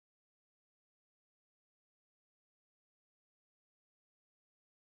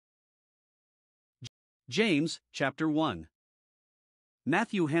James, chapter 1.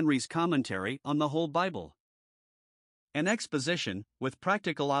 Matthew Henry's Commentary on the Whole Bible. An exposition, with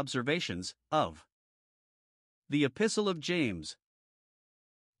practical observations, of the Epistle of James.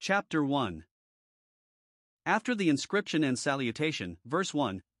 Chapter 1. After the inscription and salutation, verse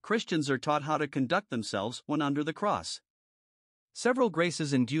 1, Christians are taught how to conduct themselves when under the cross. Several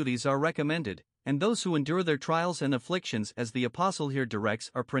graces and duties are recommended, and those who endure their trials and afflictions as the apostle here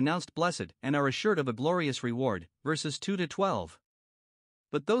directs are pronounced blessed and are assured of a glorious reward, verses 2 to 12.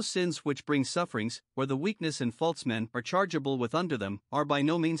 But those sins which bring sufferings, or the weakness and faults men are chargeable with unto them, are by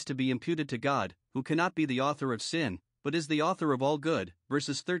no means to be imputed to God, who cannot be the author of sin, but is the author of all good,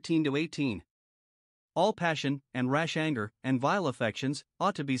 verses 13 to 18. All passion, and rash anger, and vile affections,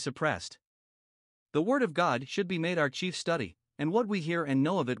 ought to be suppressed. The Word of God should be made our chief study, and what we hear and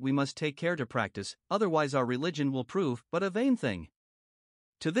know of it we must take care to practice, otherwise our religion will prove but a vain thing.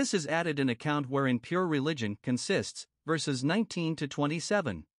 To this is added an account wherein pure religion consists, verses 19 to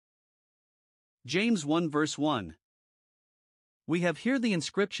 27. James 1 verse 1. We have here the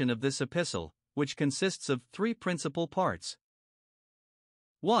inscription of this epistle, which consists of three principal parts.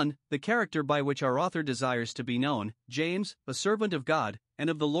 1. The character by which our author desires to be known, James, a servant of God,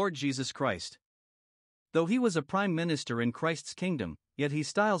 and of the Lord Jesus Christ. Though he was a prime minister in Christ's kingdom, yet he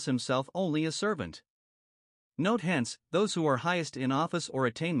styles himself only a servant. Note hence, those who are highest in office or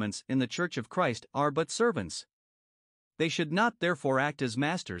attainments in the Church of Christ are but servants. They should not therefore act as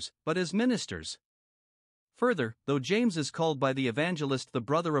masters, but as ministers. Further, though James is called by the evangelist the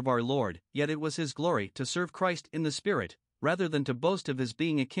brother of our Lord, yet it was his glory to serve Christ in the Spirit, rather than to boast of his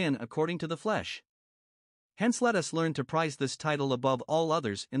being akin according to the flesh. Hence let us learn to prize this title above all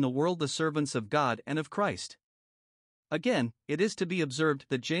others in the world, the servants of God and of Christ. Again, it is to be observed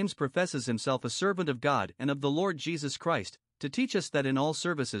that James professes himself a servant of God and of the Lord Jesus Christ, to teach us that in all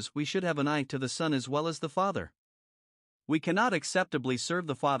services we should have an eye to the Son as well as the Father. We cannot acceptably serve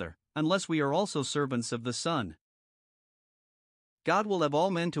the Father, unless we are also servants of the Son. God will have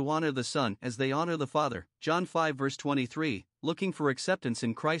all men to honor the Son as they honor the Father, John 5 verse 23, looking for acceptance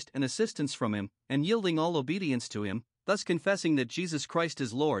in Christ and assistance from Him, and yielding all obedience to Him, thus confessing that Jesus Christ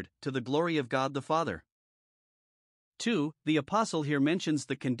is Lord, to the glory of God the Father. 2. The Apostle here mentions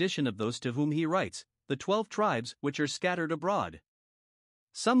the condition of those to whom he writes, the 12 tribes which are scattered abroad.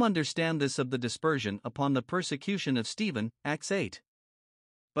 Some understand this of the dispersion upon the persecution of Stephen, Acts 8.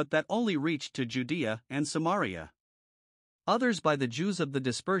 But that only reached to Judea and Samaria. Others by the Jews of the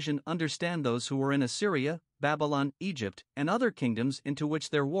dispersion understand those who were in Assyria, Babylon, Egypt, and other kingdoms into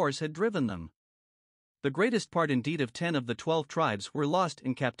which their wars had driven them. The greatest part indeed of 10 of the 12 tribes were lost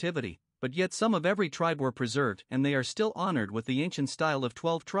in captivity, but yet some of every tribe were preserved, and they are still honored with the ancient style of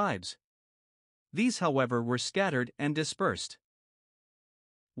 12 tribes. These, however, were scattered and dispersed.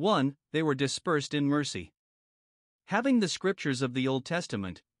 1. They were dispersed in mercy. Having the scriptures of the Old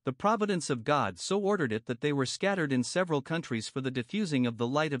Testament, the providence of God so ordered it that they were scattered in several countries for the diffusing of the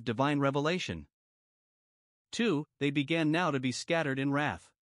light of divine revelation. 2. They began now to be scattered in wrath.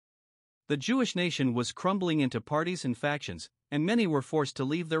 The Jewish nation was crumbling into parties and factions, and many were forced to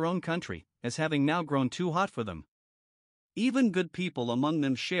leave their own country, as having now grown too hot for them. Even good people among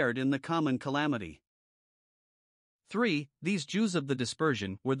them shared in the common calamity. 3. These Jews of the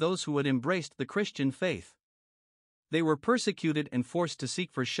dispersion were those who had embraced the Christian faith. They were persecuted and forced to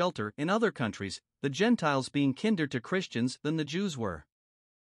seek for shelter in other countries, the Gentiles being kinder to Christians than the Jews were.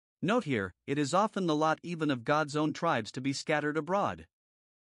 Note here, it is often the lot even of God's own tribes to be scattered abroad.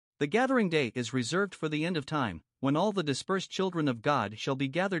 The gathering day is reserved for the end of time, when all the dispersed children of God shall be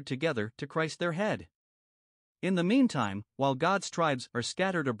gathered together to Christ their head. In the meantime, while God's tribes are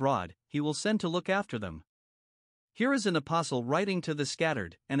scattered abroad, He will send to look after them. Here is an apostle writing to the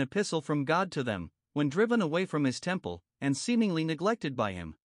scattered, an epistle from God to them, when driven away from His temple, and seemingly neglected by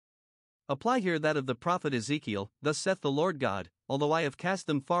Him. Apply here that of the prophet Ezekiel, thus saith the Lord God, although I have cast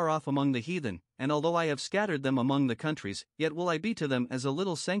them far off among the heathen, and although I have scattered them among the countries, yet will I be to them as a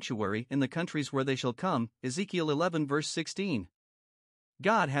little sanctuary in the countries where they shall come, Ezekiel 11 verse 16.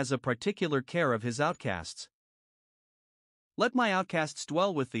 God has a particular care of His outcasts. Let my outcasts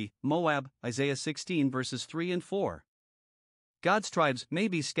dwell with thee, Moab, Isaiah 16 verses 3 and 4. God's tribes may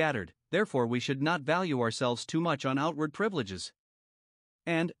be scattered, therefore we should not value ourselves too much on outward privileges.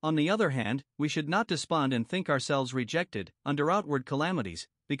 And, on the other hand, we should not despond and think ourselves rejected, under outward calamities,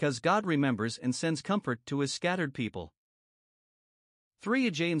 because God remembers and sends comfort to His scattered people.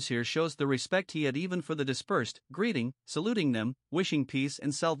 3. James here shows the respect he had even for the dispersed, greeting, saluting them, wishing peace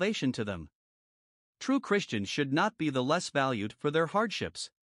and salvation to them. True Christians should not be the less valued for their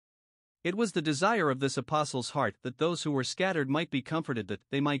hardships. It was the desire of this apostle's heart that those who were scattered might be comforted, that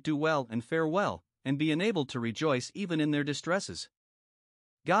they might do well and fare well, and be enabled to rejoice even in their distresses.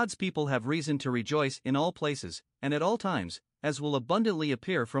 God's people have reason to rejoice in all places, and at all times, as will abundantly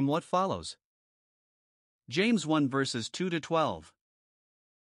appear from what follows. James 1 verses 2 to 12.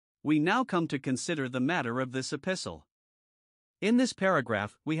 We now come to consider the matter of this epistle. In this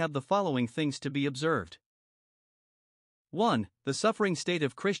paragraph, we have the following things to be observed. 1. The suffering state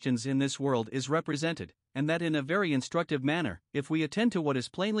of Christians in this world is represented, and that in a very instructive manner, if we attend to what is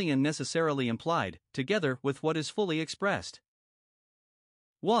plainly and necessarily implied, together with what is fully expressed.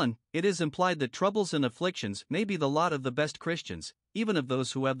 1. It is implied that troubles and afflictions may be the lot of the best Christians, even of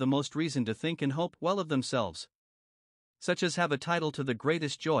those who have the most reason to think and hope well of themselves. Such as have a title to the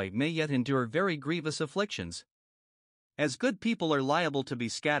greatest joy may yet endure very grievous afflictions. As good people are liable to be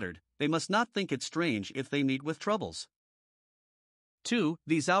scattered, they must not think it strange if they meet with troubles. 2.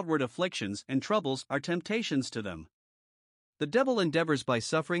 These outward afflictions and troubles are temptations to them. The devil endeavors by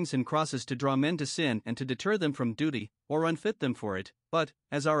sufferings and crosses to draw men to sin and to deter them from duty, or unfit them for it, but,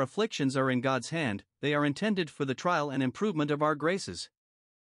 as our afflictions are in God's hand, they are intended for the trial and improvement of our graces.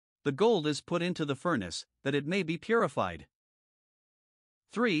 The gold is put into the furnace, that it may be purified.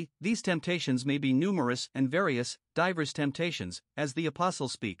 3. These temptations may be numerous and various, divers temptations, as the Apostle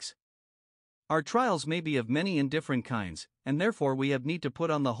speaks. Our trials may be of many and different kinds, and therefore we have need to put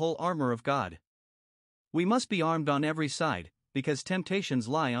on the whole armor of God. We must be armed on every side, because temptations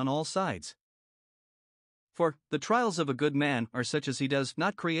lie on all sides. For, the trials of a good man are such as he does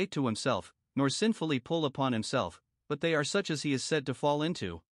not create to himself, nor sinfully pull upon himself, but they are such as he is said to fall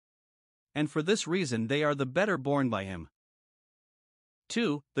into. And for this reason they are the better borne by him.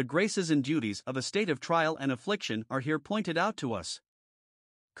 2. The graces and duties of a state of trial and affliction are here pointed out to us.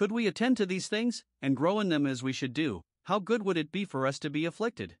 Could we attend to these things, and grow in them as we should do, how good would it be for us to be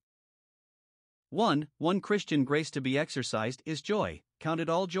afflicted? 1. One Christian grace to be exercised is joy, count it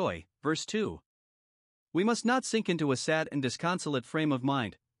all joy, verse 2. We must not sink into a sad and disconsolate frame of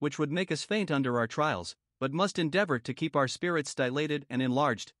mind, which would make us faint under our trials, but must endeavor to keep our spirits dilated and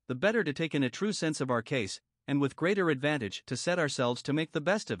enlarged, the better to take in a true sense of our case, and with greater advantage to set ourselves to make the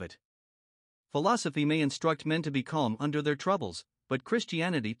best of it. Philosophy may instruct men to be calm under their troubles, but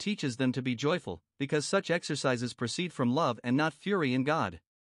Christianity teaches them to be joyful, because such exercises proceed from love and not fury in God.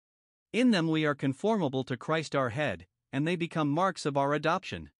 In them we are conformable to Christ our head, and they become marks of our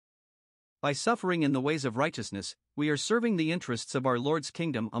adoption. By suffering in the ways of righteousness, we are serving the interests of our Lord's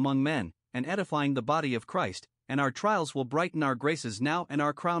kingdom among men, and edifying the body of Christ, and our trials will brighten our graces now and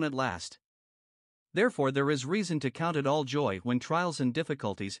our crown at last. Therefore there is reason to count it all joy when trials and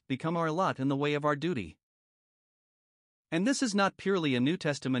difficulties become our lot in the way of our duty. And this is not purely a New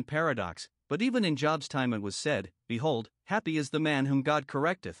Testament paradox, but even in Job's time it was said, "Behold, happy is the man whom God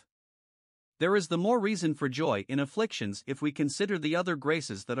correcteth." There is the more reason for joy in afflictions if we consider the other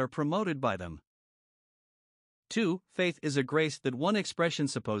graces that are promoted by them. 2. Faith is a grace that one expression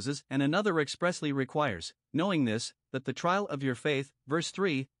supposes and another expressly requires, knowing this, that the trial of your faith, verse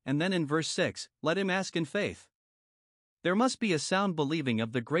 3, and then in verse 6, let him ask in faith. There must be a sound believing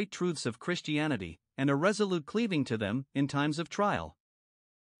of the great truths of Christianity, and a resolute cleaving to them in times of trial.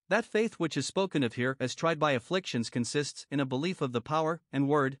 That faith which is spoken of here as tried by afflictions consists in a belief of the power, and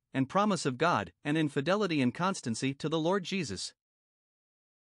word, and promise of God, and in fidelity and constancy to the Lord Jesus.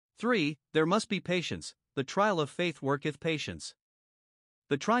 3. There must be patience. The trial of faith worketh patience.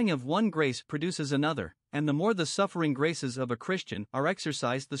 The trying of one grace produces another, and the more the suffering graces of a Christian are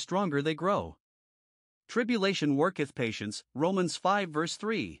exercised, the stronger they grow. Tribulation worketh patience, Romans 5 verse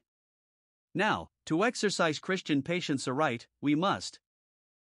 3. Now, to exercise Christian patience aright, we must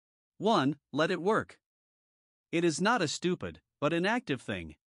 1. Let it work. It is not a stupid, but an active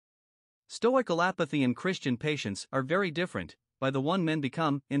thing. Stoical apathy and Christian patience are very different. By the one men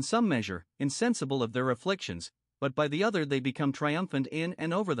become, in some measure, insensible of their afflictions, but by the other they become triumphant in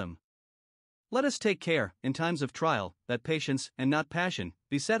and over them. Let us take care, in times of trial, that patience, and not passion,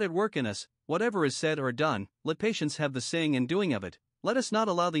 be set at work in us. Whatever is said or done, let patience have the saying and doing of it. Let us not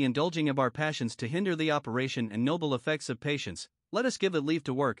allow the indulging of our passions to hinder the operation and noble effects of patience. Let us give it leave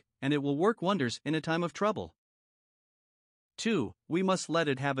to work, and it will work wonders in a time of trouble. 2. We must let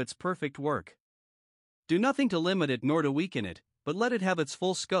it have its perfect work. Do nothing to limit it nor to weaken it, but let it have its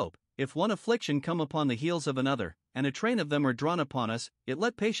full scope. If one affliction come upon the heels of another, and a train of them are drawn upon us, yet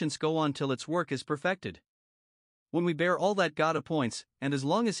let patience go on till its work is perfected. When we bear all that God appoints, and as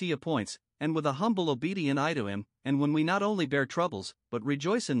long as He appoints, and with a humble obedient eye to Him, and when we not only bear troubles, but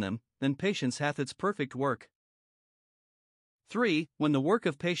rejoice in them, then patience hath its perfect work. 3. When the work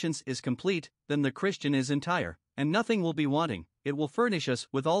of patience is complete, then the Christian is entire, and nothing will be wanting. It will furnish us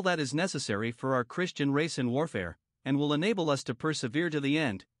with all that is necessary for our Christian race in warfare, and will enable us to persevere to the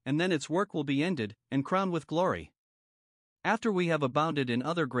end, and then its work will be ended, and crowned with glory. After we have abounded in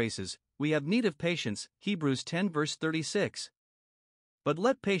other graces, we have need of patience, Hebrews 10 verse 36. But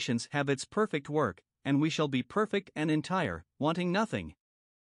let patience have its perfect work, and we shall be perfect and entire, wanting nothing.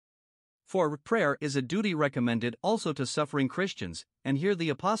 For prayer is a duty recommended also to suffering Christians, and here the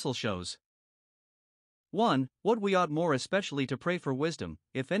Apostle shows 1. What we ought more especially to pray for wisdom.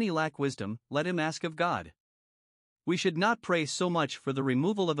 If any lack wisdom, let him ask of God. We should not pray so much for the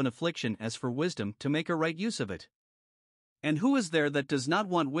removal of an affliction as for wisdom to make a right use of it. And who is there that does not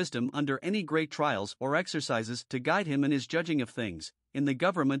want wisdom under any great trials or exercises to guide him in his judging of things, in the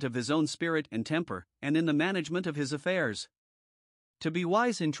government of his own spirit and temper, and in the management of his affairs? To be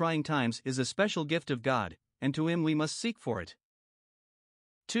wise in trying times is a special gift of God, and to him we must seek for it.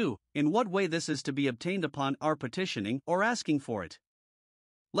 2. In what way this is to be obtained upon our petitioning or asking for it.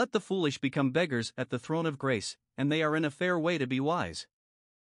 Let the foolish become beggars at the throne of grace, and they are in a fair way to be wise.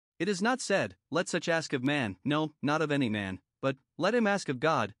 It is not said, let such ask of man, no, not of any man, but, let him ask of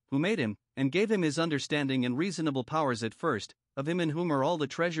God, who made him, and gave him his understanding and reasonable powers at first, of him in whom are all the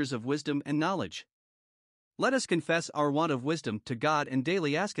treasures of wisdom and knowledge. Let us confess our want of wisdom to God and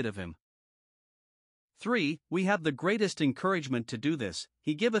daily ask it of him. 3. We have the greatest encouragement to do this.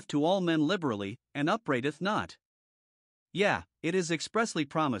 He giveth to all men liberally, and upbraideth not. Yeah, it is expressly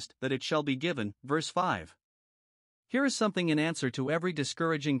promised that it shall be given, verse 5. Here is something in answer to every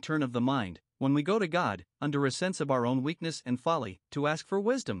discouraging turn of the mind, when we go to God, under a sense of our own weakness and folly, to ask for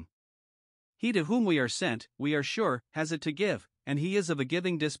wisdom. He to whom we are sent, we are sure, has it to give, and he is of a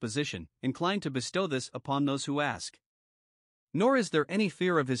giving disposition, inclined to bestow this upon those who ask. Nor is there any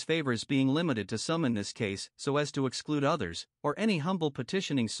fear of his favors being limited to some in this case, so as to exclude others, or any humble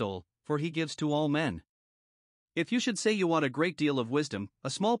petitioning soul, for he gives to all men. If you should say you want a great deal of wisdom, a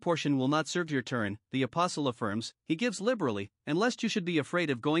small portion will not serve your turn, the Apostle affirms, he gives liberally, and lest you should be afraid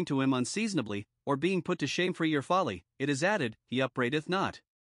of going to him unseasonably, or being put to shame for your folly, it is added, he upbraideth not.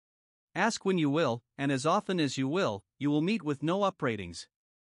 Ask when you will, and as often as you will meet with no upbraidings.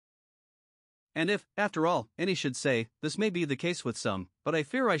 And if, after all, any should say, this may be the case with some, but I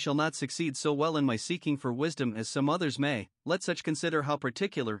fear I shall not succeed so well in my seeking for wisdom as some others may, let such consider how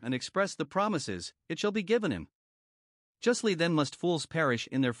particular and express the promise is, it shall be given him. Justly then must fools perish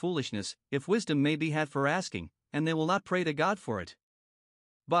in their foolishness, if wisdom may be had for asking, and they will not pray to God for it.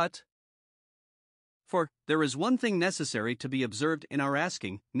 But, for there is one thing necessary to be observed in our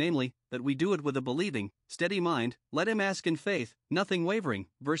asking, namely, that we do it with a believing, steady mind, let him ask in faith, nothing wavering,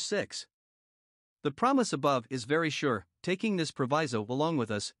 verse 6. The promise above is very sure, taking this proviso along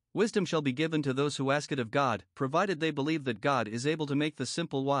with us, wisdom shall be given to those who ask it of God, provided they believe that God is able to make the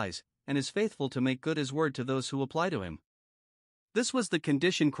simple wise, and is faithful to make good his word to those who apply to him. This was the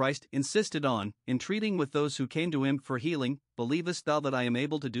condition Christ insisted on, in treating with those who came to him for healing. Believest thou that I am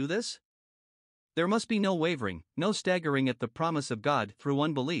able to do this? There must be no wavering, no staggering at the promise of God through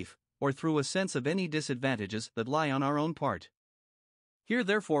unbelief, or through a sense of any disadvantages that lie on our own part. Here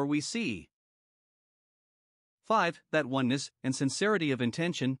therefore we see 5. That oneness, and sincerity of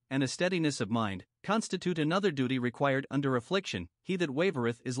intention, and a steadiness of mind, constitute another duty required under affliction. He that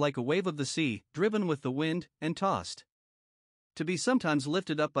wavereth is like a wave of the sea, driven with the wind, and tossed. To be sometimes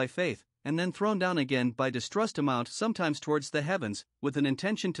lifted up by faith, and then thrown down again by distrust to mount sometimes towards the heavens, with an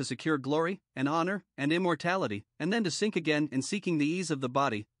intention to secure glory, and honor, and immortality, and then to sink again in seeking the ease of the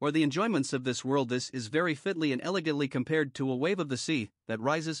body, or the enjoyments of this world. This is very fitly and elegantly compared to a wave of the sea, that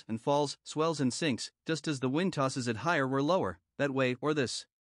rises and falls, swells and sinks, just as the wind tosses it higher or lower, that way or this.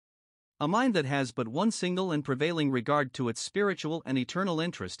 A mind that has but one single and prevailing regard to its spiritual and eternal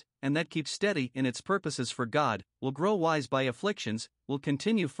interest, and that keeps steady in its purposes for God, will grow wise by afflictions, will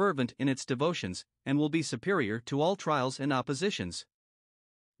continue fervent in its devotions, and will be superior to all trials and oppositions.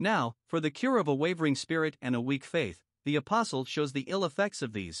 Now, for the cure of a wavering spirit and a weak faith, the Apostle shows the ill effects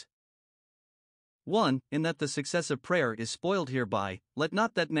of these. 1. In that the success of prayer is spoiled hereby, let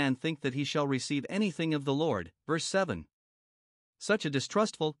not that man think that he shall receive anything of the Lord, verse 7. Such a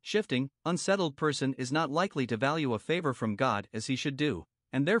distrustful, shifting, unsettled person is not likely to value a favor from God as he should do,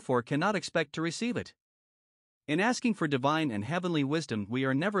 and therefore cannot expect to receive it. In asking for divine and heavenly wisdom, we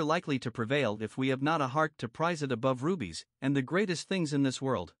are never likely to prevail if we have not a heart to prize it above rubies and the greatest things in this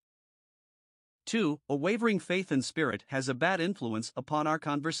world. 2. A wavering faith and spirit has a bad influence upon our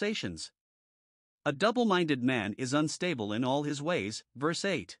conversations. A double-minded man is unstable in all his ways, verse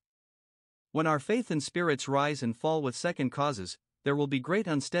 8. When our faith and spirits rise and fall with second causes, there will be great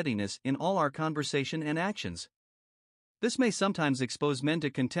unsteadiness in all our conversation and actions. This may sometimes expose men to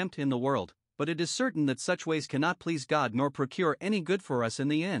contempt in the world, but it is certain that such ways cannot please God nor procure any good for us in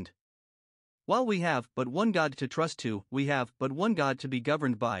the end. While we have but one God to trust to, we have but one God to be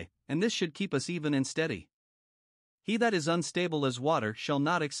governed by, and this should keep us even and steady. He that is unstable as water shall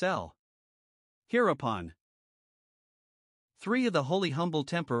not excel. Hereupon, 3. The holy humble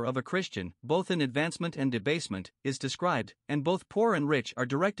temper of a Christian, both in advancement and debasement, is described, and both poor and rich are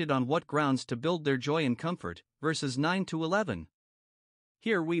directed on what grounds to build their joy and comfort, verses 9 to 11.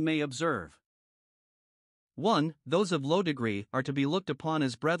 Here we may observe. 1. Those of low degree are to be looked upon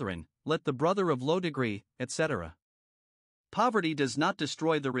as brethren, let the brother of low degree, etc. Poverty does not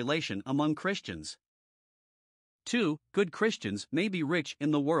destroy the relation among Christians. 2. Good Christians may be rich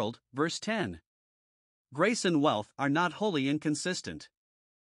in the world, verse 10. Grace and wealth are not wholly inconsistent.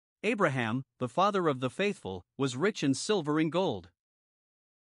 Abraham, the father of the faithful, was rich in silver and gold.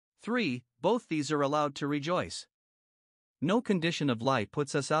 3. Both these are allowed to rejoice. No condition of life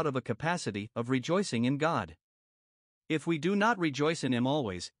puts us out of a capacity of rejoicing in God. If we do not rejoice in Him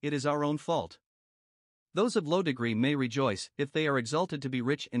always, it is our own fault. Those of low degree may rejoice if they are exalted to be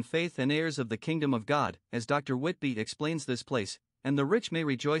rich in faith and heirs of the kingdom of God, as Dr. Whitby explains this place, and the rich may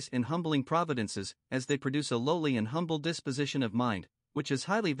rejoice in humbling providences, as they produce a lowly and humble disposition of mind, which is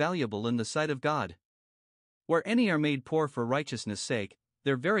highly valuable in the sight of God. Where any are made poor for righteousness' sake,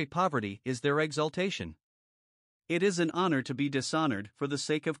 their very poverty is their exaltation. It is an honor to be dishonored for the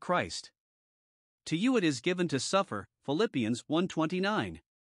sake of Christ. To you it is given to suffer, Philippians 1:29.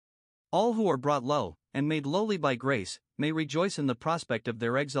 All who are brought low, and made lowly by grace, may rejoice in the prospect of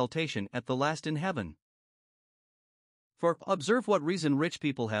their exaltation at the last in heaven. For observe what reason rich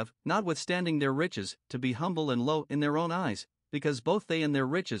people have, notwithstanding their riches, to be humble and low in their own eyes, because both they and their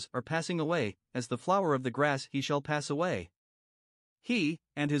riches are passing away, as the flower of the grass he shall pass away. He,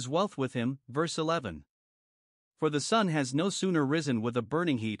 and his wealth with him, verse 11. For the sun has no sooner risen with a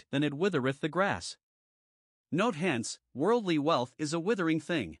burning heat than it withereth the grass. Note hence, worldly wealth is a withering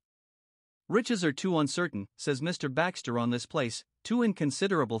thing. Riches are too uncertain, says Mr. Baxter on this place, too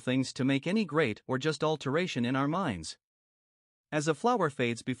inconsiderable things to make any great or just alteration in our minds. As a flower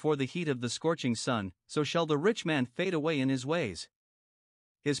fades before the heat of the scorching sun, so shall the rich man fade away in his ways.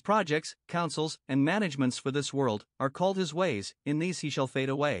 His projects, counsels, and managements for this world are called his ways, in these he shall fade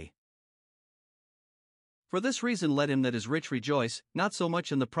away. For this reason let him that is rich rejoice, not so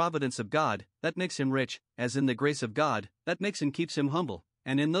much in the providence of God, that makes him rich, as in the grace of God, that makes and keeps him humble,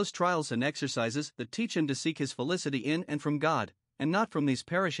 and in those trials and exercises that teach him to seek his felicity in and from God, and not from these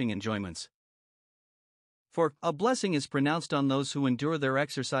perishing enjoyments. For a blessing is pronounced on those who endure their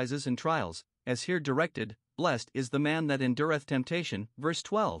exercises and trials, as here directed, blessed is the man that endureth temptation, verse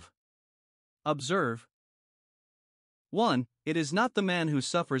 12. Observe. 1. It is not the man who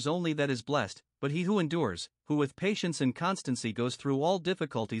suffers only that is blessed, but he who endures, who with patience and constancy goes through all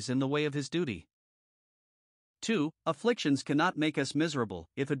difficulties in the way of his duty. 2. Afflictions cannot make us miserable,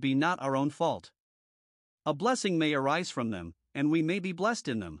 if it be not our own fault. A blessing may arise from them, and we may be blessed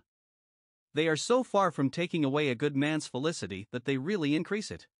in them. They are so far from taking away a good man's felicity that they really increase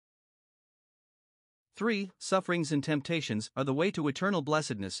it. 3. Sufferings and temptations are the way to eternal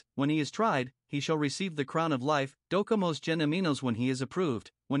blessedness. When he is tried, he shall receive the crown of life, dokamos geneminos. When he is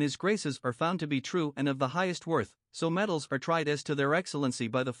approved, when his graces are found to be true and of the highest worth, so metals are tried as to their excellency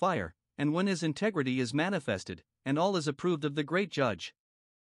by the fire, and when his integrity is manifested, and all is approved of the great judge.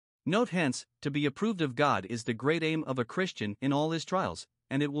 Note hence, to be approved of God is the great aim of a Christian in all his trials,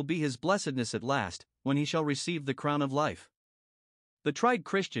 and it will be his blessedness at last, when he shall receive the crown of life. The tried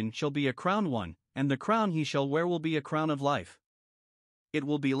Christian shall be a crown won, and the crown he shall wear will be a crown of life. It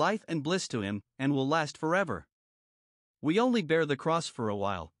will be life and bliss to him, and will last forever. We only bear the cross for a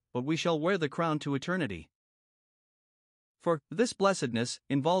while, but we shall wear the crown to eternity. For this blessedness,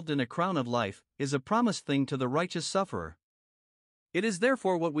 involved in a crown of life, is a promised thing to the righteous sufferer. It is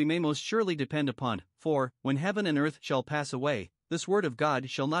therefore what we may most surely depend upon, for, when heaven and earth shall pass away, this word of God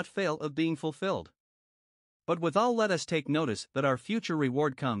shall not fail of being fulfilled. But withal let us take notice that our future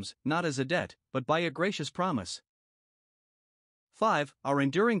reward comes, not as a debt, but by a gracious promise. 5. Our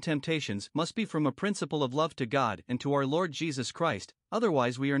enduring temptations must be from a principle of love to God and to our Lord Jesus Christ,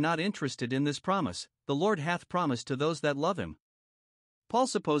 otherwise we are not interested in this promise. The Lord hath promised to those that love him. Paul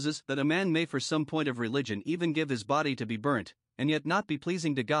supposes that a man may for some point of religion even give his body to be burnt, and yet not be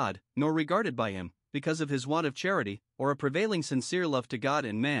pleasing to God, nor regarded by him, because of his want of charity, or a prevailing sincere love to God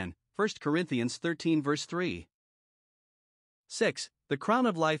and man. 1 Corinthians 13 verse 3. 6. The crown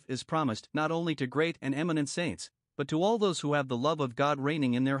of life is promised not only to great and eminent saints, but to all those who have the love of God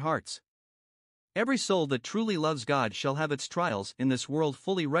reigning in their hearts. Every soul that truly loves God shall have its trials in this world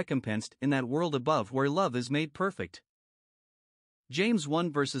fully recompensed in that world above where love is made perfect. James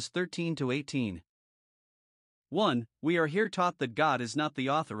 1 verses 13 to 18. 1. We are here taught that God is not the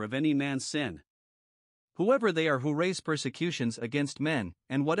author of any man's sin. whoever they are who raise persecutions against men,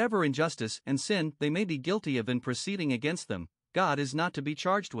 and whatever injustice and sin they may be guilty of in proceeding against them, God is not to be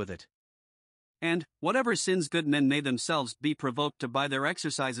charged with it. And, whatever sins good men may themselves be provoked to by their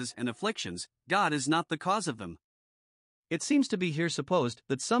exercises and afflictions, God is not the cause of them. It seems to be here supposed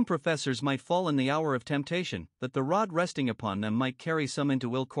that some professors might fall in the hour of temptation, that the rod resting upon them might carry some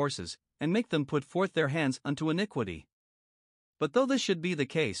into ill courses, and make them put forth their hands unto iniquity. But though this should be the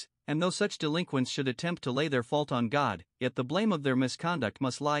case, and though such delinquents should attempt to lay their fault on God, yet the blame of their misconduct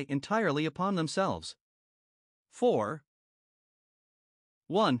must lie entirely upon themselves. 4.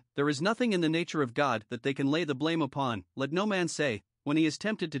 1. There is nothing in the nature of God that they can lay the blame upon. Let no man say, when he is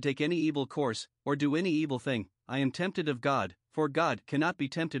tempted to take any evil course, or do any evil thing, I am tempted of God, for God cannot be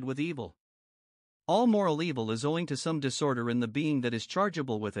tempted with evil. All moral evil is owing to some disorder in the being that is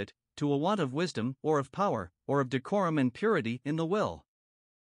chargeable with it, to a want of wisdom, or of power, or of decorum and purity in the will.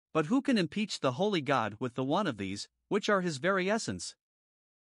 But who can impeach the holy God with the want of these, which are his very essence?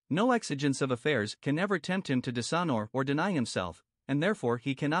 No exigence of affairs can ever tempt him to dishonor or deny himself, and therefore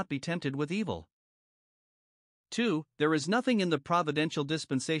he cannot be tempted with evil. 2. There is nothing in the providential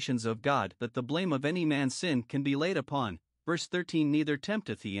dispensations of God that the blame of any man's sin can be laid upon. Verse 13. Neither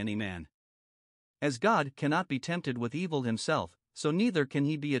tempteth he any man. As God cannot be tempted with evil himself, so neither can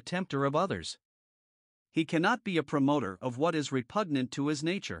he be a tempter of others. He cannot be a promoter of what is repugnant to his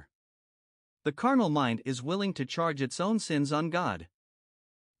nature. The carnal mind is willing to charge its own sins on God.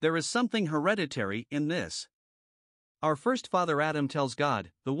 There is something hereditary in this. Our first father Adam tells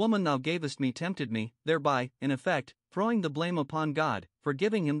God, "The woman thou gavest me tempted me," thereby, in effect, throwing the blame upon God, for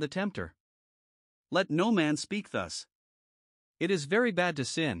giving him the tempter. Let no man speak thus. It is very bad to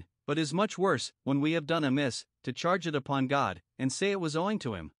sin, but is much worse, when we have done amiss, to charge it upon God, and say it was owing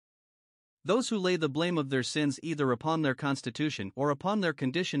to him. Those who lay the blame of their sins either upon their constitution or upon their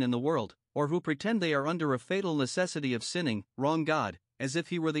condition in the world, or who pretend they are under a fatal necessity of sinning, wrong God, as if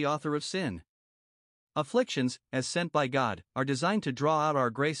he were the author of sin. Afflictions, as sent by God, are designed to draw out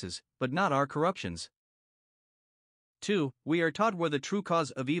our graces, but not our corruptions. 2. We are taught where the true cause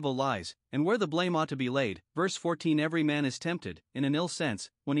of evil lies, and where the blame ought to be laid. Verse 14. Every man is tempted, in an ill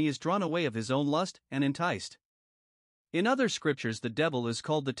sense, when he is drawn away of his own lust, and enticed. In other scriptures the devil is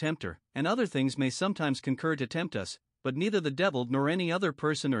called the tempter, and other things may sometimes concur to tempt us, but neither the devil nor any other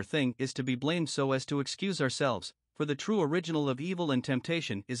person or thing is to be blamed so as to excuse ourselves, for the true original of evil and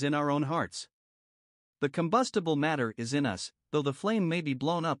temptation is in our own hearts. The combustible matter is in us, though the flame may be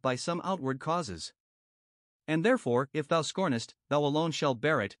blown up by some outward causes. And therefore, if thou scornest, thou alone shalt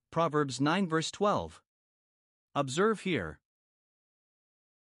bear it. Proverbs 9 verse 12. Observe here.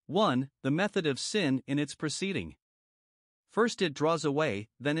 1. The method of sin in its proceeding. First it draws away,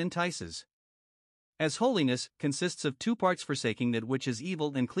 then entices. As holiness consists of two parts, forsaking that which is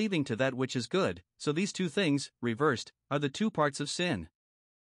evil and cleaving to that which is good, so these two things, reversed, are the two parts of sin.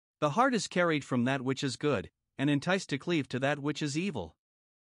 The heart is carried from that which is good, and enticed to cleave to that which is evil.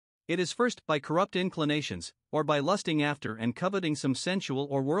 It is first by corrupt inclinations, or by lusting after and coveting some sensual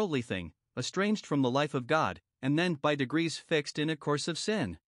or worldly thing, estranged from the life of God, and then by degrees fixed in a course of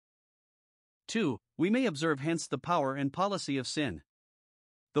sin. 2. We may observe hence the power and policy of sin.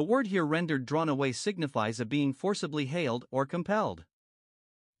 The word here rendered drawn away signifies a being forcibly haled or compelled.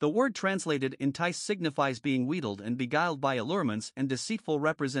 The word translated entice signifies being wheedled and beguiled by allurements and deceitful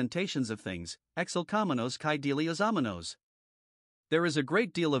representations of things, exulkamenos kai deliosamenos. There is a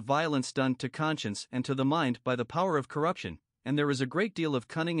great deal of violence done to conscience and to the mind by the power of corruption, and there is a great deal of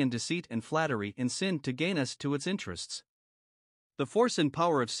cunning and deceit and flattery in sin to gain us to its interests. The force and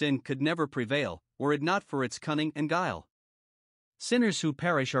power of sin could never prevail, were it not for its cunning and guile. Sinners who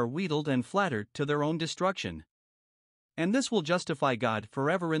perish are wheedled and flattered to their own destruction. And this will justify God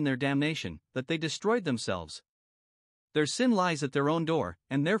forever in their damnation, that they destroyed themselves. Their sin lies at their own door,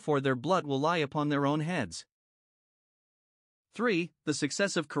 and therefore their blood will lie upon their own heads. 3. The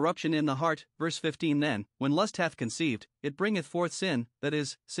success of corruption in the heart. Verse 15. Then, when lust hath conceived, it bringeth forth sin, that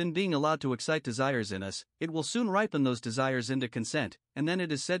is, sin being allowed to excite desires in us, it will soon ripen those desires into consent, and then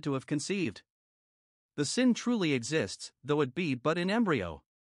it is said to have conceived. The sin truly exists, though it be but in embryo.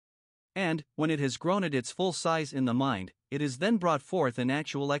 And, when it has grown at its full size in the mind, it is then brought forth in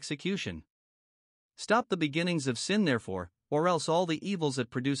actual execution. Stop the beginnings of sin, therefore, or else all the evils it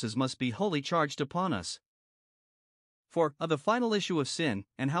produces must be wholly charged upon us. For, of the final issue of sin,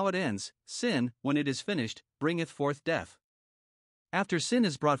 and how it ends, sin, when it is finished, bringeth forth death. After sin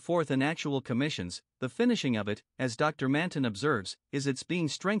is brought forth in actual commissions, the finishing of it, as Dr. Manton observes, is its being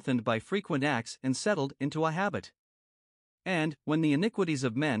strengthened by frequent acts and settled into a habit. And, when the iniquities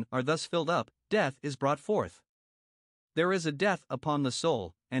of men are thus filled up, death is brought forth. There is a death upon the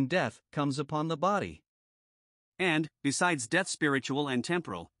soul, and death comes upon the body. And, besides death spiritual and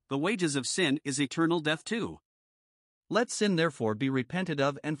temporal, the wages of sin is eternal death too. Let sin therefore be repented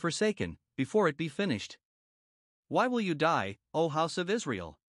of and forsaken, before it be finished. Why will you die, O house of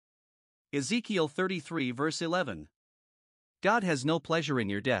Israel? Ezekiel 33 verse 11. God has no pleasure in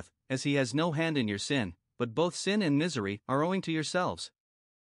your death, as he has no hand in your sin, but both sin and misery are owing to yourselves.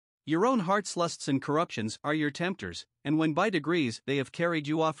 Your own heart's lusts and corruptions are your tempters, and when by degrees they have carried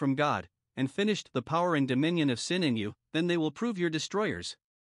you off from God, and finished the power and dominion of sin in you, then they will prove your destroyers.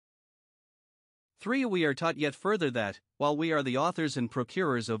 3. We are taught yet further that, while we are the authors and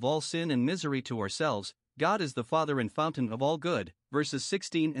procurers of all sin and misery to ourselves, God is the Father and fountain of all good, verses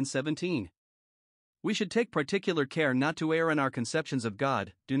 16 and 17. We should take particular care not to err in our conceptions of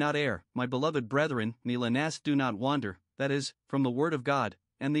God. Do not err, my beloved brethren, Milanas, do not wander, that is, from the Word of God,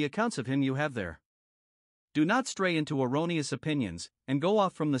 and the accounts of him you have there. Do not stray into erroneous opinions, and go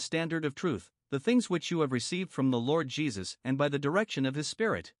off from the standard of truth, the things which you have received from the Lord Jesus and by the direction of his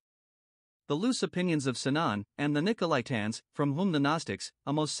Spirit. The loose opinions of Sinan and the Nicolaitans, from whom the Gnostics,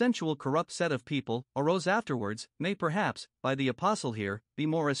 a most sensual corrupt set of people, arose afterwards, may perhaps, by the apostle here, be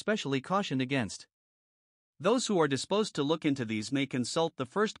more especially cautioned against. Those who are disposed to look into these may consult the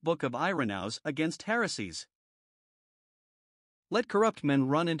first book of Irenaeus against heresies. Let corrupt men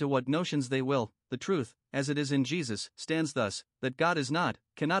run into what notions they will. The truth, as it is in Jesus, stands thus, that God is not,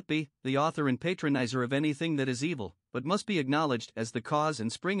 cannot be, the author and patronizer of anything that is evil, but must be acknowledged as the cause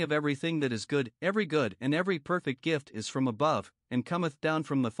and spring of everything that is good. Every good and every perfect gift is from above, and cometh down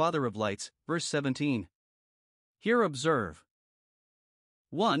from the Father of lights. Verse 17. Here observe.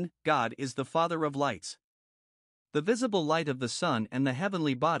 1. God is the Father of lights. The visible light of the sun and the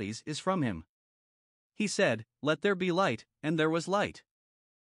heavenly bodies is from him. He said, "Let there be light," and there was light.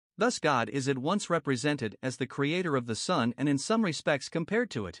 Thus God is at once represented as the creator of the sun and in some respects compared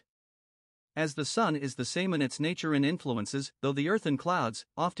to it. As the sun is the same in its nature and influences, though the earth and clouds,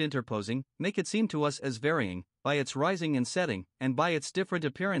 oft interposing, make it seem to us as varying, by its rising and setting, and by its different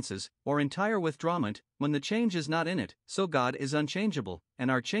appearances, or entire withdrawment, when the change is not in it, so God is unchangeable, and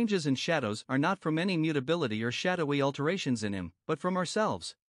our changes and shadows are not from any mutability or shadowy alterations in him, but from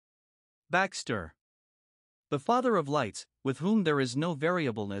ourselves. Baxter. The Father of lights, with whom there is no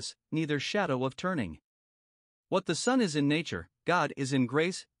variableness, neither shadow of turning. What the sun is in nature, God is in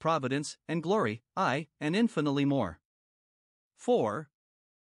grace, providence, and glory, aye, and infinitely more. 4.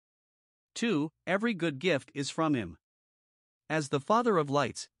 2. Every good gift is from him. As the Father of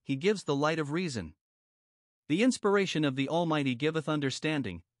lights, he gives the light of reason. The inspiration of the Almighty giveth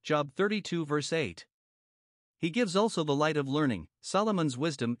understanding, Job 32 verse 8. He gives also the light of learning. Solomon's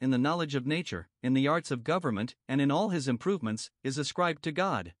wisdom in the knowledge of nature, in the arts of government, and in all his improvements, is ascribed to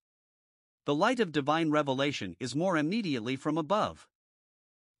God. The light of divine revelation is more immediately from above.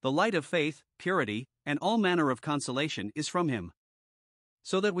 The light of faith, purity, and all manner of consolation is from him.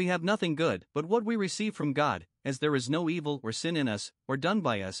 So that we have nothing good but what we receive from God, as there is no evil or sin in us, or done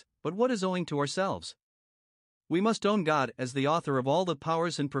by us, but what is owing to ourselves. We must own God as the author of all the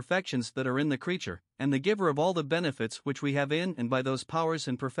powers and perfections that are in the creature, and the giver of all the benefits which we have in and by those powers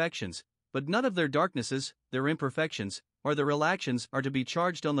and perfections, but none of their darknesses, their imperfections, or their ill actions are to be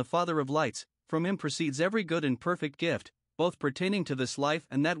charged on the Father of lights. From him proceeds every good and perfect gift, both pertaining to this life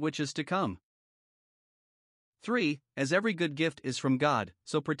and that which is to come. 3. As every good gift is from God,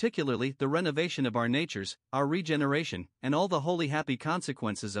 so particularly the renovation of our natures, our regeneration, and all the holy happy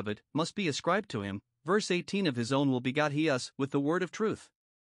consequences of it, must be ascribed to him. Verse 18. Of his own will begot he us with the word of truth.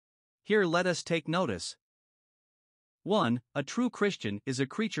 Here let us take notice. 1. A true Christian is a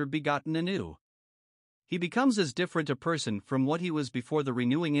creature begotten anew. He becomes as different a person from what he was before the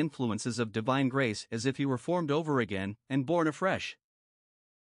renewing influences of divine grace as if he were formed over again and born afresh.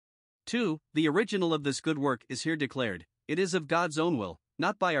 2. The original of this good work is here declared. It is of God's own will,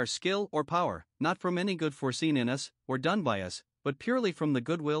 not by our skill or power, not from any good foreseen in us, or done by us, but purely from the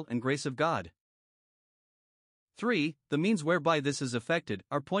goodwill and grace of God. 3. The means whereby this is effected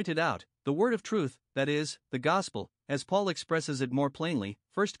are pointed out. The word of truth, that is, the gospel, as Paul expresses it more plainly,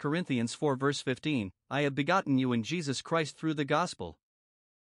 1 Corinthians 4 verse 15, I have begotten you in Jesus Christ through the gospel.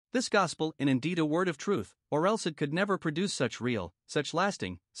 This gospel is indeed a word of truth, or else it could never produce such real, such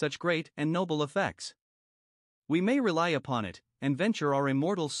lasting, such great and noble effects. We may rely upon it, and venture our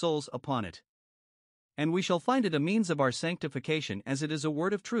immortal souls upon it. And we shall find it a means of our sanctification as it is a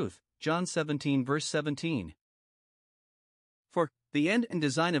word of truth, John 17 verse 17. For, the end and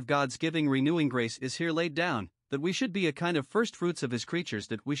design of God's giving renewing grace is here laid down, that we should be a kind of first fruits of his creatures,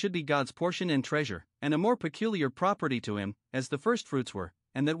 that we should be God's portion and treasure, and a more peculiar property to him, as the first fruits were,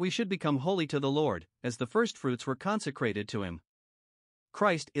 and that we should become holy to the Lord, as the first fruits were consecrated to him.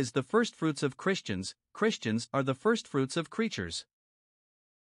 Christ is the firstfruits of Christians, Christians are the firstfruits of creatures.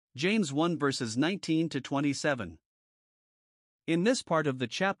 James 1 verses 19 to 27. In this part of the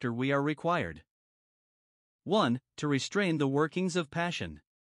chapter we are required 1. To restrain the workings of passion.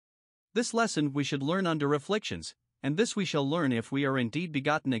 This lesson we should learn under afflictions, and this we shall learn if we are indeed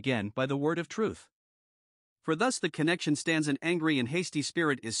begotten again by the word of truth. For thus the connection stands: an angry and hasty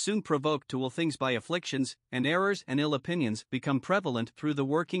spirit is soon provoked to all things by afflictions, and errors and ill opinions become prevalent through the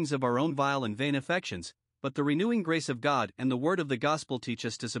workings of our own vile and vain affections. But the renewing grace of God and the word of the gospel teach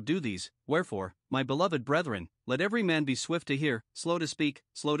us to subdue these. Wherefore, my beloved brethren, let every man be swift to hear, slow to speak,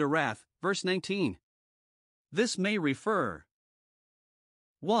 slow to wrath. Verse 19. This may refer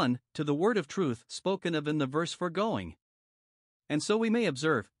 1. To the word of truth spoken of in the verse foregoing. And so we may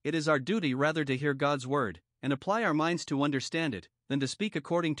observe, it is our duty rather to hear God's word, and apply our minds to understand it, than to speak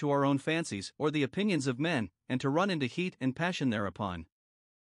according to our own fancies or the opinions of men, and to run into heat and passion thereupon.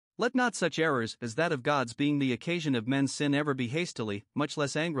 Let not such errors as that of God's being the occasion of men's sin ever be hastily, much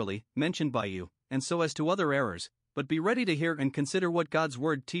less angrily, mentioned by you, and so as to other errors, but be ready to hear and consider what God's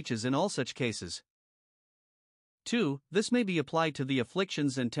word teaches in all such cases. 2. This may be applied to the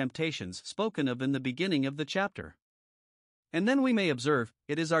afflictions and temptations spoken of in the beginning of the chapter. And then we may observe,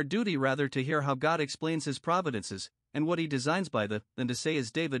 it is our duty rather to hear how God explains his providences, and what he designs by them, than to say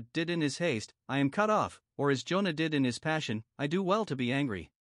as David did in his haste, I am cut off, or as Jonah did in his passion, I do well to be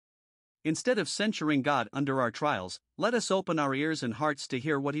angry. Instead of censuring God under our trials, let us open our ears and hearts to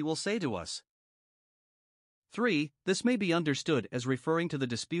hear what he will say to us. 3. This may be understood as referring to the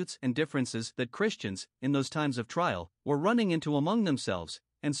disputes and differences that Christians, in those times of trial, were running into among themselves,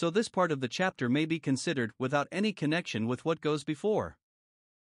 and so this part of the chapter may be considered without any connection with what goes before.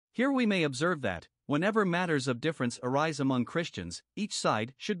 Here we may observe that, whenever matters of difference arise among Christians, each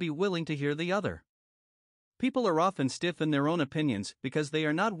side should be willing to hear the other. People are often stiff in their own opinions because they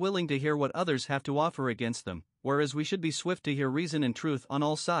are not willing to hear what others have to offer against them, whereas we should be swift to hear reason and truth on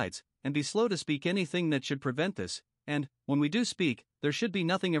all sides, and be slow to speak anything that should prevent this, and, when we do speak, there should be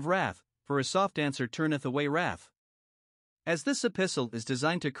nothing of wrath, for a soft answer turneth away wrath. As this epistle is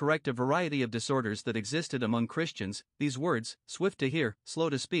designed to correct a variety of disorders that existed among Christians, these words, swift to hear, slow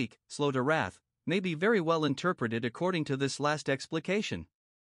to speak, slow to wrath, may be very well interpreted according to this last explication.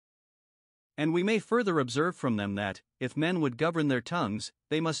 And we may further observe from them that, if men would govern their tongues,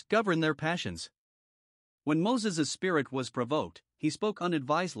 they must govern their passions. When Moses' spirit was provoked, he spoke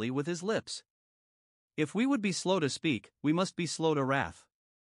unadvisedly with his lips. If we would be slow to speak, we must be slow to wrath.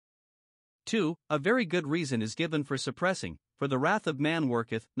 2. A very good reason is given for suppressing, for the wrath of man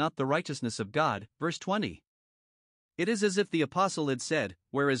worketh not the righteousness of God. Verse 20. It is as if the apostle had said,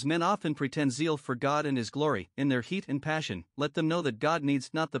 whereas men often pretend zeal for God and his glory, in their heat and passion, let them know that God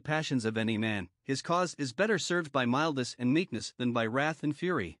needs not the passions of any man, his cause is better served by mildness and meekness than by wrath and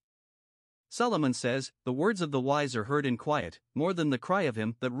fury. Solomon says, the words of the wise are heard in quiet, more than the cry of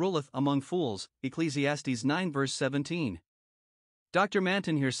him that ruleth among fools. Ecclesiastes 9 verse 17. Dr.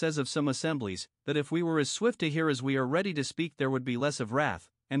 Manton here says of some assemblies, that if we were as swift to hear as we are ready to speak, there would be less of wrath,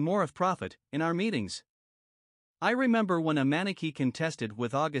 and more of profit, in our meetings. I remember when a Manichee contested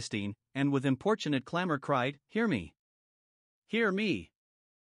with Augustine, and with importunate clamor cried, Hear me! Hear me!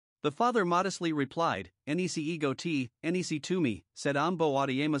 The father modestly replied, Nec ego te, nec tu me, sed ambo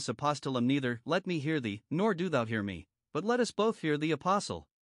audiemus apostolum, neither let me hear thee, nor do thou hear me, but let us both hear the apostle.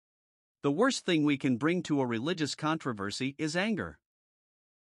 The worst thing we can bring to a religious controversy is anger.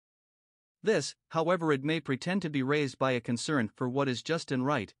 This, however it may pretend to be raised by a concern for what is just and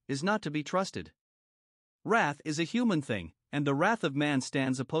right, is not to be trusted. Wrath is a human thing, and the wrath of man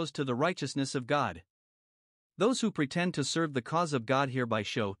stands opposed to the righteousness of God. Those who pretend to serve the cause of God hereby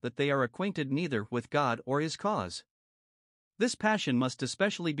show that they are acquainted neither with God or his cause. This passion must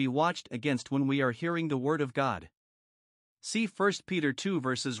especially be watched against when we are hearing the word of God. See 1 Peter 2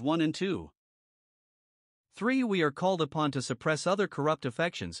 verses 1 and 2. 3. We are called upon to suppress other corrupt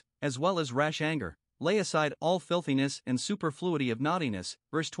affections, as well as rash anger, lay aside all filthiness and superfluity of naughtiness.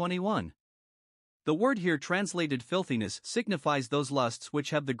 Verse 21. The word here translated filthiness signifies those lusts which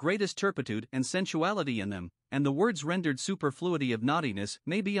have the greatest turpitude and sensuality in them, and the words rendered superfluity of naughtiness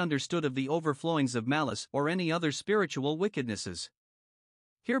may be understood of the overflowings of malice or any other spiritual wickednesses.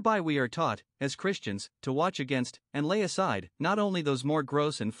 Hereby we are taught, as Christians, to watch against, and lay aside, not only those more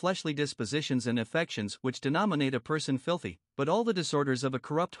gross and fleshly dispositions and affections which denominate a person filthy, but all the disorders of a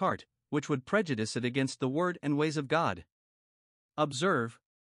corrupt heart, which would prejudice it against the word and ways of God. Observe.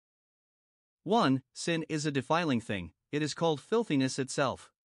 1. Sin is a defiling thing, it is called filthiness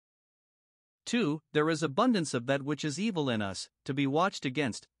itself. 2. There is abundance of that which is evil in us, to be watched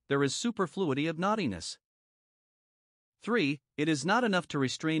against, there is superfluity of naughtiness. 3. It is not enough to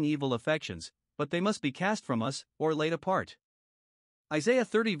restrain evil affections, but they must be cast from us, or laid apart. Isaiah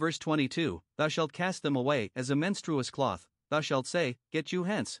 30 verse 22, Thou shalt cast them away as a menstruous cloth, thou shalt say, Get you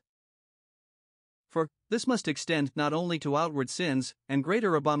hence. For this must extend not only to outward sins and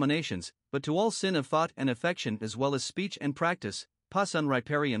greater abominations, but to all sin of thought and affection as well as speech and practice, pas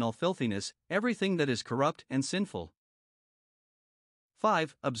unripari and all filthiness, everything that is corrupt and sinful.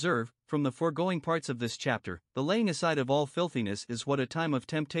 5. Observe, from the foregoing parts of this chapter, the laying aside of all filthiness is what a time of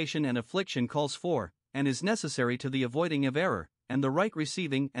temptation and affliction calls for, and is necessary to the avoiding of error, and the right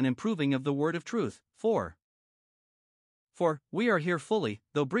receiving and improving of the word of truth. 4. For we are here fully,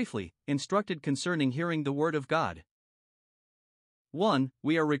 though briefly, instructed concerning hearing the word of God. 1.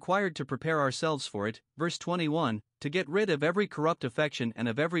 We are required to prepare ourselves for it, verse 21, to get rid of every corrupt affection and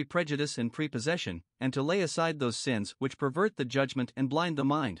of every prejudice and prepossession, and to lay aside those sins which pervert the judgment and blind the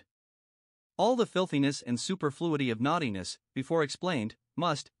mind. All the filthiness and superfluity of naughtiness, before explained,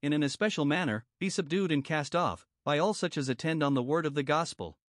 must, in an especial manner, be subdued and cast off, by all such as attend on the word of the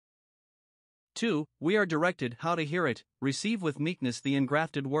gospel. 2. We are directed how to hear it, receive with meekness the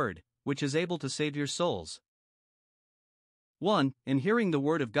engrafted word, which is able to save your souls. 1. In hearing the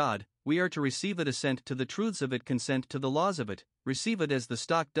word of God, we are to receive it, assent to the truths of it, consent to the laws of it, receive it as the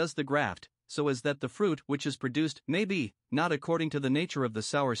stock does the graft, so as that the fruit which is produced may be, not according to the nature of the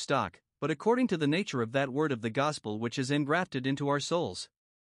sour stock, but according to the nature of that word of the gospel which is engrafted into our souls.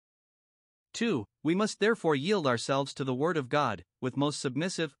 2. We must therefore yield ourselves to the word of God, with most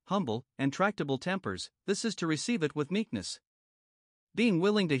submissive, humble, and tractable tempers, this is to receive it with meekness. Being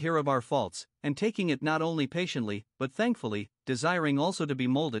willing to hear of our faults, and taking it not only patiently, but thankfully, desiring also to be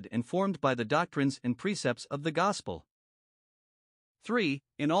molded and formed by the doctrines and precepts of the gospel. 3.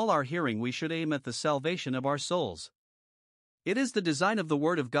 In all our hearing we should aim at the salvation of our souls. It is the design of the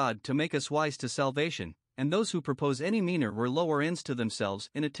word of God to make us wise to salvation, and those who propose any meaner or lower ends to themselves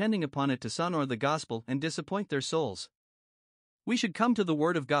in attending upon it dishonor the gospel and disappoint their souls. We should come to the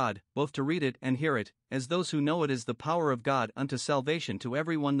word of God, both to read it and hear it, as those who know it is the power of God unto salvation to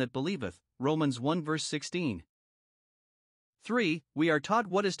every one that believeth. Romans 1 verse 16. 3. We are taught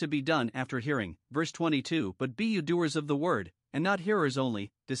what is to be done after hearing, verse 22, But be you doers of the word, and not hearers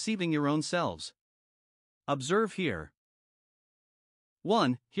only, deceiving your own selves. Observe here.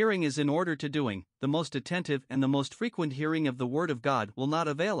 1. Hearing is in order to doing. The most attentive and the most frequent hearing of the word of God will not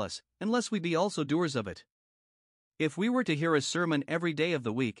avail us, unless we be also doers of it. If we were to hear a sermon every day of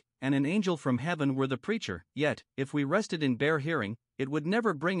the week, and an angel from heaven were the preacher, yet, if we rested in bare hearing, it would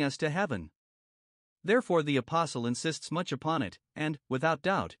never bring us to heaven. Therefore the apostle insists much upon it, and, without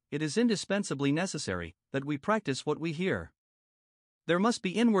doubt, it is indispensably necessary, that we practice what we hear. There must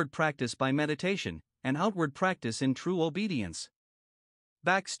be inward practice by meditation, and outward practice in true obedience.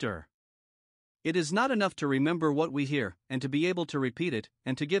 Baxter. It is not enough to remember what we hear, and to be able to repeat it,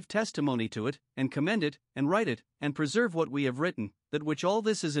 and to give testimony to it, and commend it, and write it, and preserve what we have written, that which all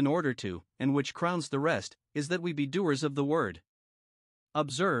this is in order to, and which crowns the rest, is that we be doers of the word.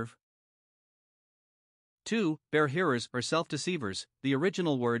 Observe. 2. Bare hearers or self-deceivers. The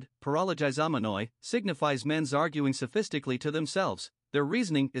original word, paralogizomenoi, signifies men's arguing sophistically to themselves. Their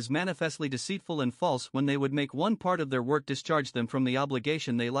reasoning is manifestly deceitful and false when they would make one part of their work discharge them from the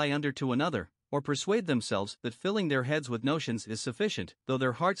obligation they lie under to another, or persuade themselves that filling their heads with notions is sufficient, though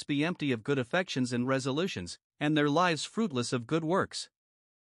their hearts be empty of good affections and resolutions, and their lives fruitless of good works.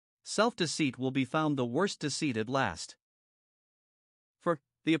 Self-deceit will be found the worst deceit at last. For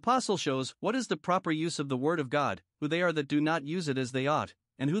the apostle shows what is the proper use of the word of God, who they are that do not use it as they ought,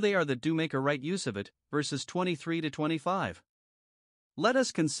 and who they are that do make a right use of it, verses 23 to 25. Let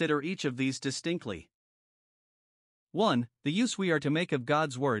us consider each of these distinctly. 1. The use we are to make of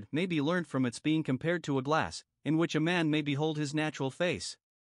God's word may be learned from its being compared to a glass, in which a man may behold his natural face.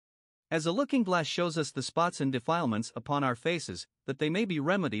 As a looking glass shows us the spots and defilements upon our faces, that they may be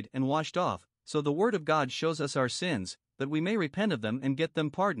remedied and washed off, so the word of God shows us our sins, that we may repent of them and get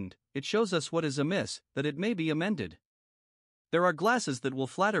them pardoned. It shows us what is amiss, that it may be amended. There are glasses that will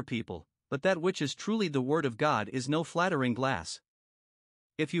flatter people, but that which is truly the word of God is no flattering glass.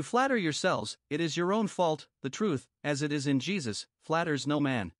 If you flatter yourselves, it is your own fault. The truth, as it is in Jesus, flatters no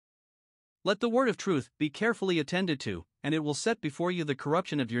man. Let the word of truth be carefully attended to, and it will set before you the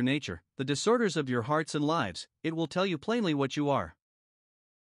corruption of your nature, the disorders of your hearts and lives. It will tell you plainly what you are.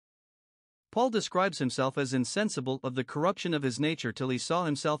 Paul describes himself as insensible of the corruption of his nature till he saw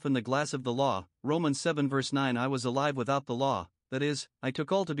himself in the glass of the law. Romans 7 verse 9. I was alive without the law, that is, I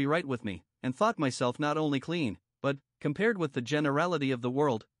took all to be right with me, and thought myself not only clean, but, compared with the generality of the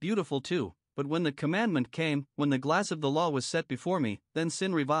world, beautiful too. But when the commandment came, when the glass of the law was set before me, then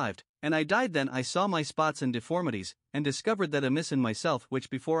sin revived. And I died. Then I saw my spots and deformities, and discovered that amiss in myself which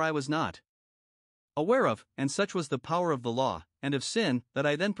before I was not aware of, and such was the power of the law, and of sin, that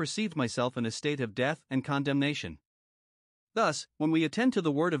I then perceived myself in a state of death and condemnation. Thus, when we attend to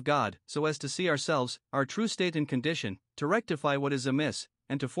the Word of God, so as to see ourselves, our true state and condition, to rectify what is amiss,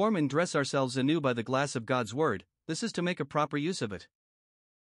 and to form and dress ourselves anew by the glass of God's Word, this is to make a proper use of it.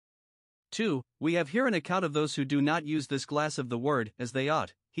 2. We have here an account of those who do not use this glass of the Word as they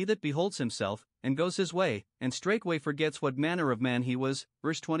ought. He that beholds himself, and goes his way, and straightway forgets what manner of man he was.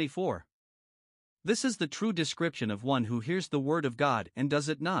 Verse 24. This is the true description of one who hears the Word of God and does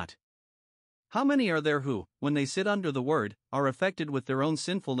it not. How many are there who, when they sit under the Word, are affected with their own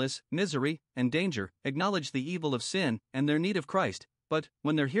sinfulness, misery, and danger, acknowledge the evil of sin and their need of Christ, but,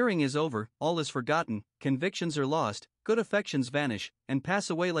 when their hearing is over, all is forgotten, convictions are lost, good affections vanish, and pass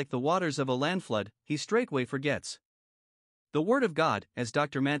away like the waters of a land flood, he straightway forgets. The Word of God, as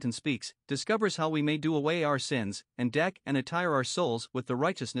Dr. Manton speaks, discovers how we may do away our sins, and deck and attire our souls with the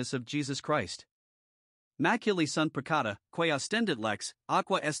righteousness of Jesus Christ. Maculi sunt peccata, quae ostendit lex,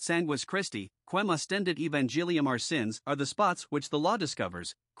 aqua est sanguis Christi, quem ostendit evangelium. Our sins are the spots which the law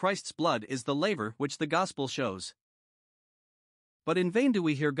discovers, Christ's blood is the laver which the gospel shows. But in vain do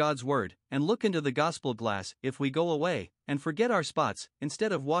we hear God's word, and look into the gospel glass, if we go away, and forget our spots,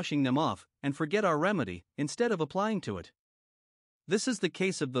 instead of washing them off, and forget our remedy, instead of applying to it. This is the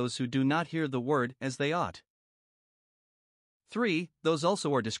case of those who do not hear the word as they ought. 3. Those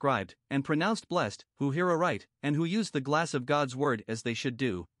also are described, and pronounced blessed, who hear aright, and who use the glass of God's word as they should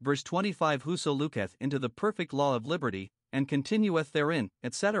do. Verse 25. Whoso looketh into the perfect law of liberty, and continueth therein,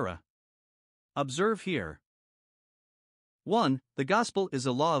 etc. Observe here. 1. The gospel is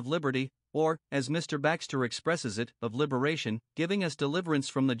a law of liberty, or, as Mr. Baxter expresses it, of liberation, giving us deliverance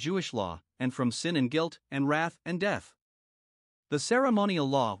from the Jewish law, and from sin and guilt, and wrath and death. The ceremonial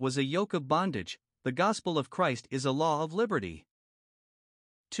law was a yoke of bondage. The gospel of Christ is a law of liberty.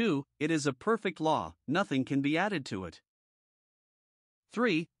 2. It is a perfect law, nothing can be added to it.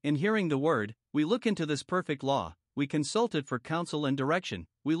 3. In hearing the word, we look into this perfect law, we consult it for counsel and direction,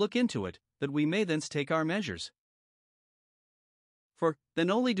 we look into it, that we may thence take our measures. For, then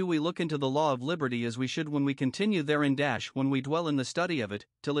only do we look into the law of liberty as we should when we continue therein. When we dwell in the study of it,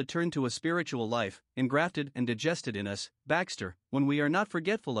 till it turn to a spiritual life, engrafted and digested in us. Baxter, when we are not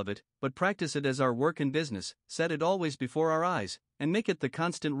forgetful of it, but practice it as our work and business, set it always before our eyes, and make it the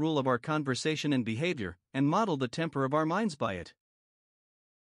constant rule of our conversation and behavior, and model the temper of our minds by it.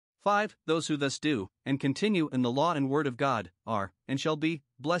 5. Those who thus do, and continue in the law and word of God, are, and shall be,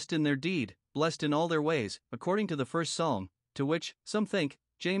 blessed in their deed, blessed in all their ways, according to the first Psalm, to which, some think,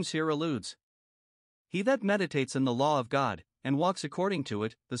 James here alludes. He that meditates in the law of God, and walks according to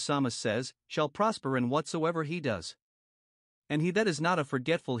it, the psalmist says, shall prosper in whatsoever he does. And he that is not a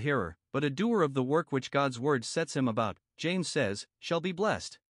forgetful hearer, but a doer of the work which God's word sets him about, James says, shall be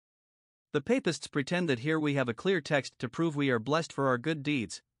blessed. The papists pretend that here we have a clear text to prove we are blessed for our good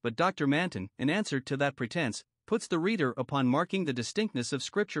deeds, but Dr. Manton, in answer to that pretense, puts the reader upon marking the distinctness of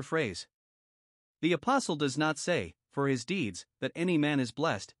Scripture phrase. The apostle does not say, for his deeds, that any man is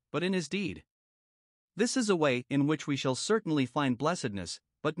blessed, but in his deed. This is a way in which we shall certainly find blessedness,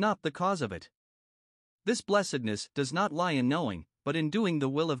 but not the cause of it. This blessedness does not lie in knowing, but in doing the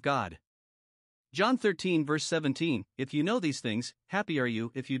will of God. John 13 verse 17, if you know these things, happy are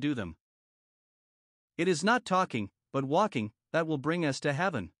you if you do them. It is not talking, but walking, that will bring us to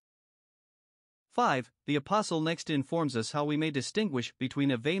heaven. 5. The apostle next informs us how we may distinguish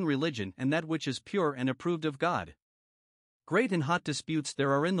between a vain religion and that which is pure and approved of God. Great and hot disputes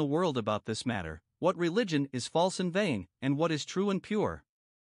there are in the world about this matter, what religion is false and vain, and what is true and pure.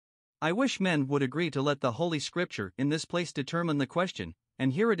 I wish men would agree to let the Holy Scripture in this place determine the question,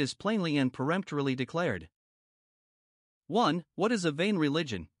 and here it is plainly and peremptorily declared. 1. What is a vain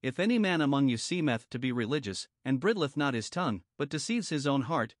religion? If any man among you seemeth to be religious, and bridleth not his tongue, but deceives his own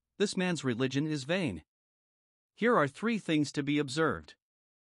heart, this man's religion is vain. Here are 3 things to be observed.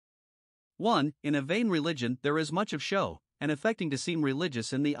 1. In a vain religion there is much of show, and affecting to seem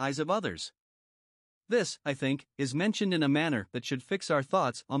religious in the eyes of others. This, I think, is mentioned in a manner that should fix our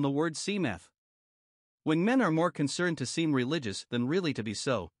thoughts on the word seemeth. When men are more concerned to seem religious than really to be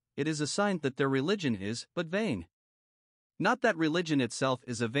so, it is a sign that their religion is but vain. Not that religion itself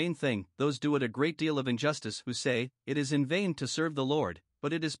is a vain thing, those do it a great deal of injustice who say, it is in vain to serve the Lord,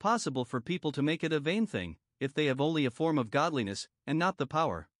 but it is possible for people to make it a vain thing, if they have only a form of godliness, and not the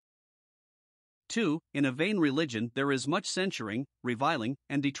power. 2. In a vain religion there is much censuring, reviling,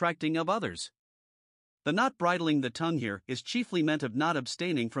 and detracting of others. The not bridling the tongue here is chiefly meant of not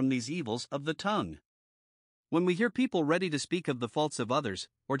abstaining from these evils of the tongue. When we hear people ready to speak of the faults of others,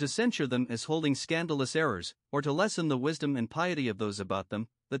 or to censure them as holding scandalous errors, or to lessen the wisdom and piety of those about them,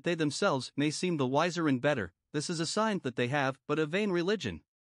 that they themselves may seem the wiser and better, this is a sign that they have but a vain religion.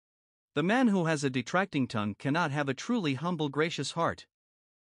 The man who has a detracting tongue cannot have a truly humble, gracious heart.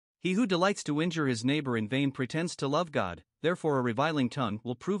 He who delights to injure his neighbor in vain pretends to love God, therefore a reviling tongue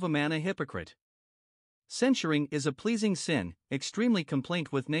will prove a man a hypocrite. Censuring is a pleasing sin, extremely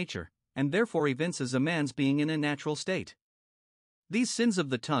complaint with nature, and therefore evinces a man's being in a natural state. These sins of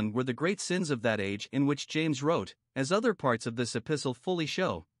the tongue were the great sins of that age in which James wrote, as other parts of this epistle fully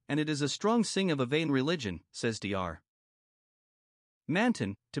show, and it is a strong sign of a vain religion, says Dr.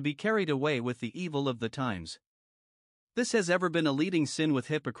 Manton, to be carried away with the evil of the times. This has ever been a leading sin with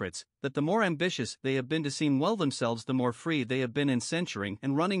hypocrites, that the more ambitious they have been to seem well themselves, the more free they have been in censuring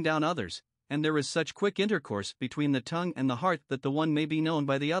and running down others, and there is such quick intercourse between the tongue and the heart that the one may be known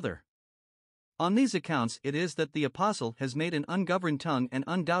by the other. On these accounts it is that the apostle has made an ungoverned tongue an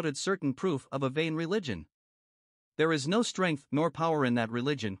undoubted certain proof of a vain religion. There is no strength nor power in that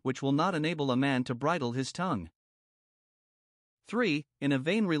religion which will not enable a man to bridle his tongue. 3. In a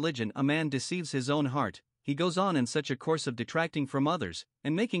vain religion a man deceives his own heart. He goes on in such a course of detracting from others,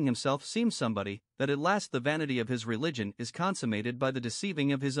 and making himself seem somebody, that at last the vanity of his religion is consummated by the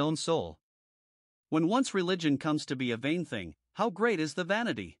deceiving of his own soul. When once religion comes to be a vain thing, how great is the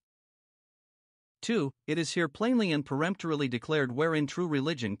vanity! 2. It is here plainly and peremptorily declared wherein true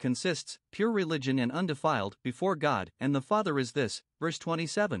religion consists, pure religion and undefiled before God and the Father is this, verse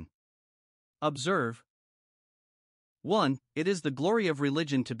 27. Observe. 1. It is the glory of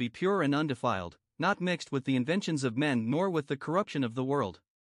religion to be pure and undefiled, not mixed with the inventions of men nor with the corruption of the world.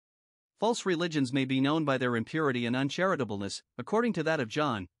 False religions may be known by their impurity and uncharitableness, according to that of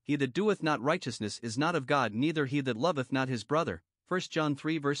John, he that doeth not righteousness is not of God, neither he that loveth not his brother, 1 John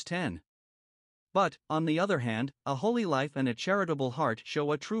 3 verse 10. But, on the other hand, a holy life and a charitable heart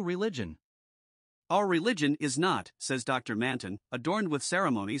show a true religion. Our religion is not, says Dr. Manton, adorned with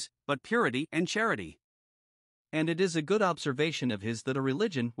ceremonies, but purity and charity. And it is a good observation of his that a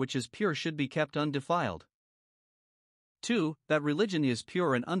religion which is pure should be kept undefiled. 2. That religion is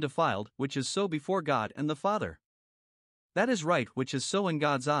pure and undefiled which is so before God and the Father. That is right which is so in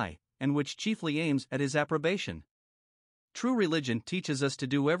God's eye, and which chiefly aims at his approbation. True religion teaches us to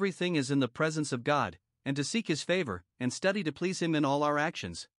do everything as in the presence of God, and to seek his favor, and study to please him in all our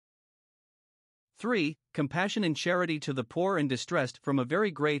actions. 3. Compassion and charity to the poor and distressed from a very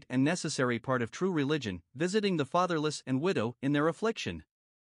great and necessary part of true religion, visiting the fatherless and widow in their affliction.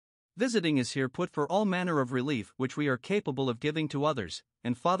 Visiting is here put for all manner of relief which we are capable of giving to others,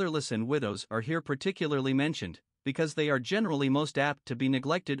 and fatherless and widows are here particularly mentioned, because they are generally most apt to be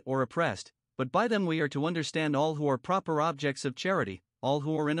neglected or oppressed, but by them we are to understand all who are proper objects of charity, all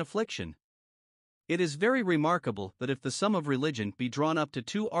who are in affliction. It is very remarkable that if the sum of religion be drawn up to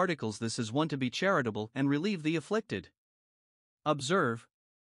 2 articles, this is one to be charitable and relieve the afflicted. Observe.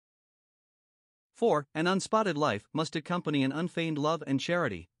 4. An unspotted life must accompany an unfeigned love and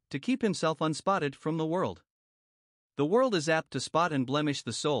charity, to keep himself unspotted from the world. The world is apt to spot and blemish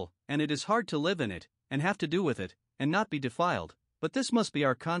the soul, and it is hard to live in it, and have to do with it, and not be defiled, but this must be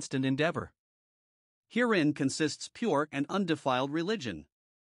our constant endeavor. Herein consists pure and undefiled religion.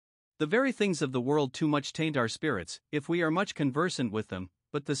 The very things of the world too much taint our spirits, if we are much conversant with them,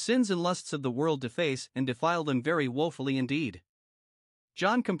 but the sins and lusts of the world deface and defile them very woefully indeed.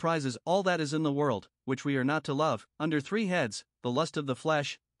 John comprises all that is in the world, which we are not to love, under 3 heads, the lust of the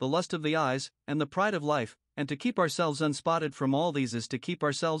flesh, the lust of the eyes, and the pride of life, and to keep ourselves unspotted from all these is to keep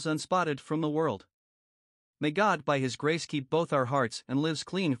ourselves unspotted from the world. May God by his grace keep both our hearts and lives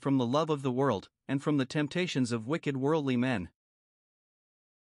clean from the love of the world, and from the temptations of wicked worldly men.